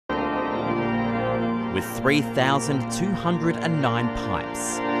with 3,209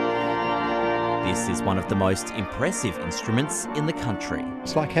 pipes. This is one of the most impressive instruments in the country.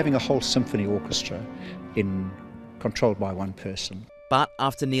 It's like having a whole symphony orchestra controlled by one person. But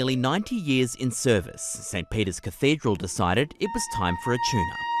after nearly 90 years in service, St Peter's Cathedral decided it was time for a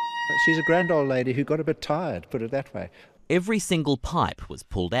tune-up. She's a grand old lady who got a bit tired, put it that way. Every single pipe was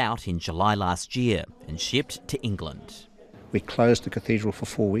pulled out in July last year and shipped to England. We closed the cathedral for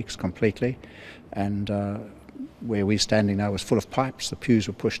 4 weeks completely, and where we're standing now was full of pipes. The pews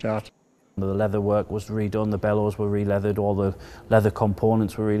were pushed out. The leather work was redone, the bellows were re-leathered, all the leather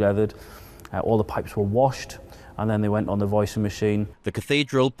components were re-leathered, all the pipes were washed, and then they went on the voicing machine. The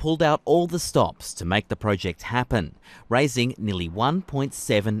cathedral pulled out all the stops to make the project happen, raising nearly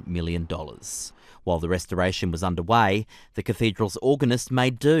 $1.7 million. While the restoration was underway, the cathedral's organist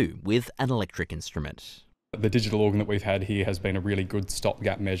made do with an electric instrument. The digital organ that we've had here has been a really good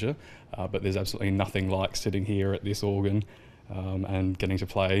stopgap measure, but there's absolutely nothing like sitting here at this organ and getting to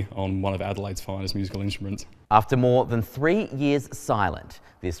play on one of Adelaide's finest musical instruments. After more than 3 years silent,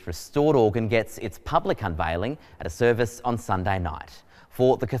 this restored organ gets its public unveiling at a service on Sunday night.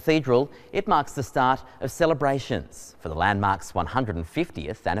 For the cathedral, it marks the start of celebrations for the landmark's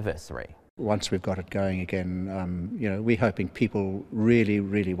 150th anniversary. Once we've got it going again, we're hoping people really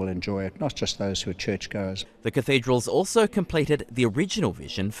will enjoy it, not just those who are churchgoers. The cathedral's also completed the original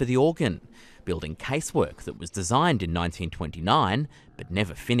vision for the organ, building casework that was designed in 1929 but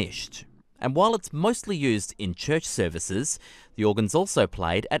never finished. And while it's mostly used in church services, the organ's also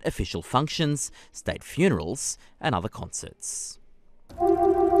played at official functions, state funerals and other concerts.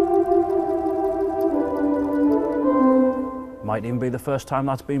 Might even be the first time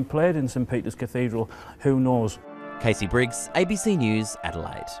that's been played in St Peter's Cathedral, who knows? Casey Briggs, ABC News,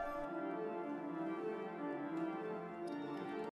 Adelaide.